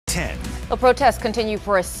10. The protests continue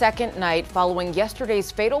for a second night following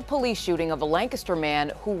yesterday's fatal police shooting of a Lancaster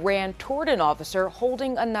man who ran toward an officer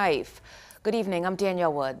holding a knife. Good evening, I'm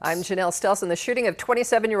Danielle Woods. I'm Janelle Stelson. The shooting of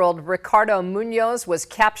 27-year-old Ricardo Munoz was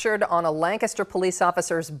captured on a Lancaster police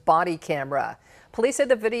officer's body camera. Police said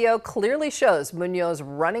the video clearly shows Munoz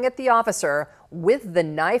running at the officer with the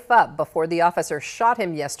knife up before the officer shot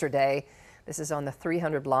him yesterday. This is on the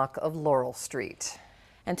 300 block of Laurel Street.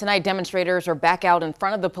 And tonight, demonstrators are back out in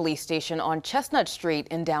front of the police station on Chestnut Street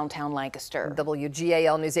in downtown Lancaster.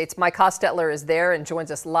 WGAL News 8's Mike Hostetler is there and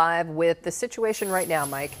joins us live with the situation right now.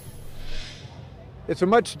 Mike. It's a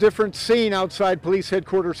much different scene outside police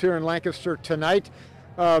headquarters here in Lancaster tonight.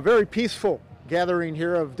 Very peaceful gathering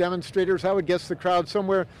here of demonstrators. I would guess the crowd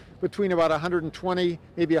somewhere between about 120,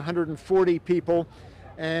 maybe 140 people.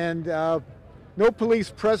 And no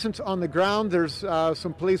police presence on the ground. There's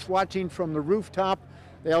some police watching from the rooftop.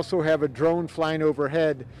 They also have a drone flying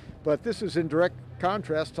overhead. But this is in direct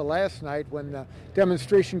contrast to last night when the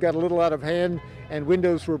demonstration got a little out of hand and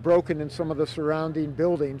windows were broken in some of the surrounding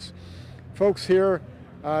buildings. Folks here,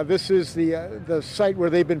 this is the site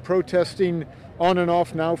where they've been protesting on and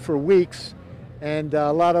off now for weeks, and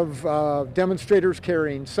a lot of demonstrators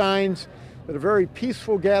carrying signs. But a very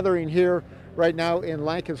peaceful gathering here right now in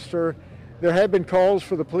Lancaster. There have been calls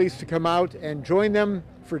for the police to come out and join them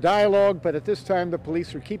for dialogue, but at this time the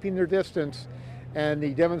police are keeping their distance and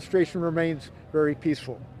the demonstration remains very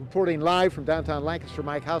peaceful. Reporting live from downtown Lancaster,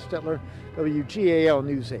 Mike Hostetler, WGAL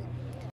News 8.